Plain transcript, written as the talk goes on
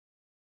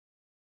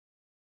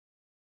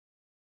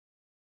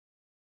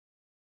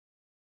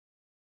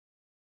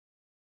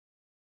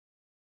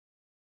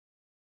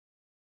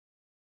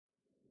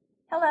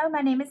Hello,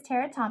 my name is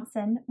Tara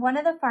Thompson, one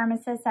of the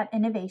pharmacists at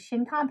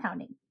Innovation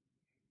Compounding.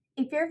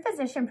 If your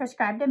physician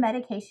prescribed a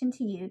medication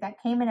to you that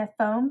came in a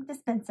foam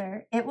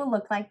dispenser, it will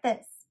look like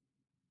this.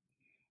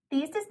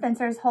 These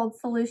dispensers hold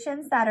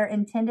solutions that are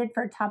intended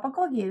for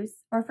topical use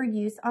or for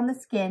use on the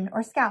skin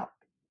or scalp.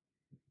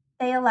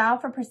 They allow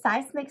for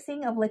precise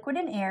mixing of liquid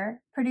and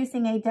air,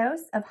 producing a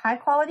dose of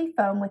high-quality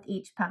foam with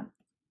each pump.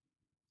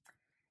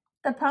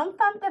 The foam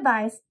pump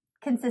device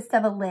consists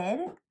of a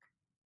lid,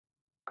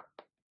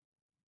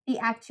 the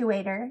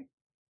actuator,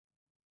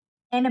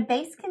 and a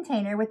base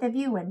container with a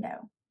view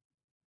window.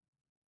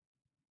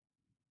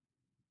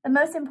 The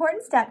most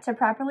important step to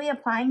properly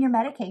applying your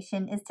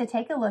medication is to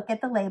take a look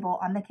at the label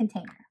on the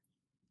container.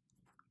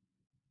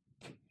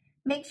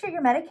 Make sure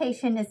your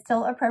medication is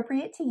still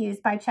appropriate to use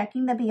by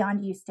checking the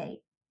beyond use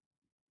date.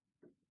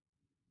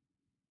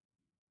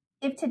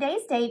 If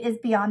today's date is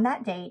beyond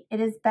that date,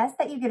 it is best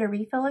that you get a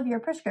refill of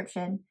your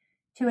prescription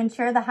to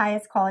ensure the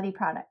highest quality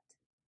product.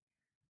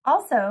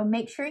 Also,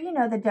 make sure you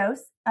know the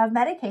dose of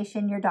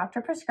medication your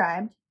doctor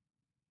prescribed,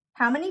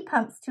 how many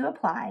pumps to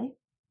apply,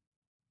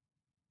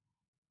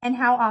 and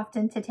how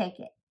often to take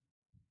it.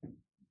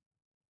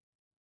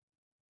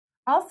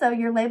 Also,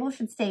 your label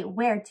should state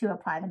where to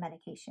apply the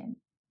medication.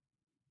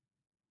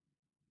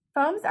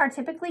 Foams are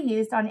typically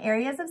used on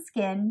areas of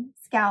skin,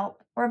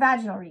 scalp, or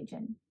vaginal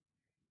region.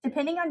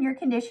 Depending on your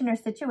condition or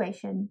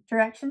situation,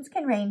 directions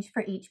can range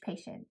for each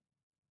patient.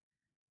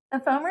 The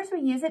foamers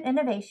we use at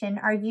Innovation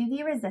are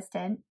UV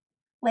resistant,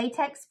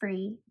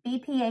 latex-free,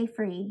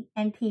 BPA-free,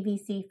 and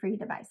PVC-free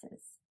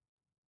devices.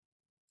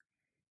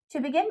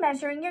 To begin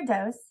measuring your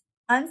dose,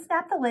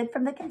 unsnap the lid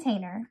from the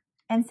container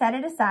and set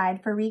it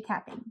aside for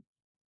recapping.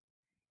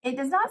 It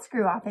does not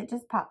screw off, it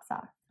just pops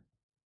off.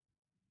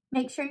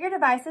 Make sure your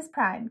device is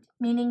primed,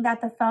 meaning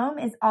that the foam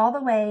is all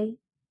the way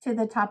to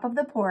the top of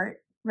the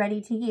port, ready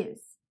to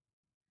use.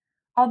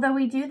 Although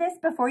we do this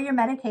before your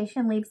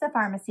medication leaves the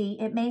pharmacy,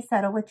 it may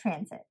settle with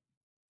transit.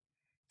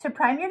 To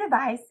prime your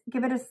device,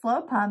 give it a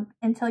slow pump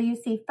until you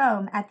see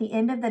foam at the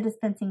end of the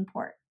dispensing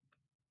port.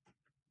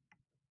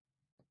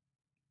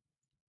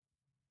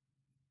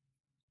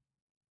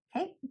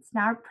 Okay, it's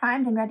now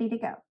primed and ready to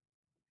go.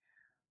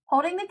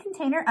 Holding the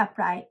container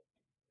upright,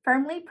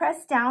 firmly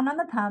press down on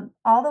the pump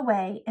all the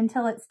way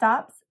until it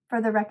stops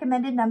for the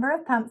recommended number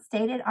of pumps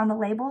stated on the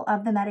label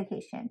of the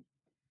medication.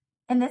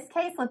 In this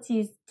case, let's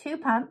use 2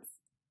 pumps,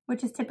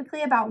 which is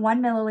typically about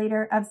 1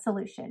 milliliter of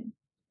solution.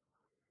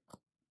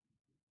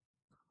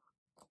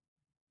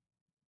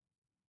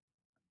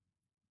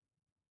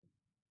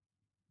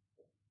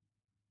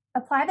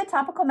 Apply the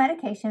topical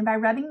medication by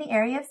rubbing the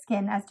area of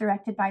skin as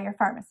directed by your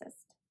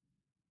pharmacist.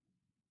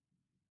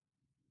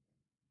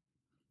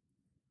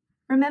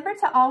 Remember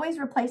to always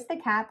replace the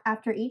cap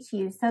after each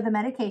use so the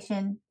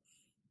medication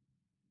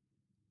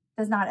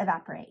does not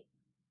evaporate.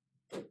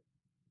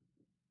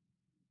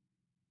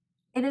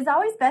 It is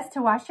always best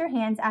to wash your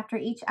hands after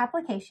each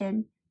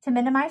application to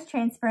minimize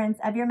transference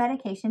of your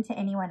medication to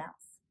anyone else.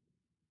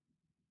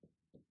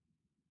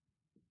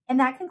 And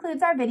that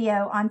concludes our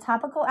video on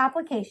topical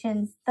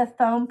applications, the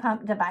foam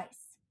pump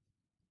device.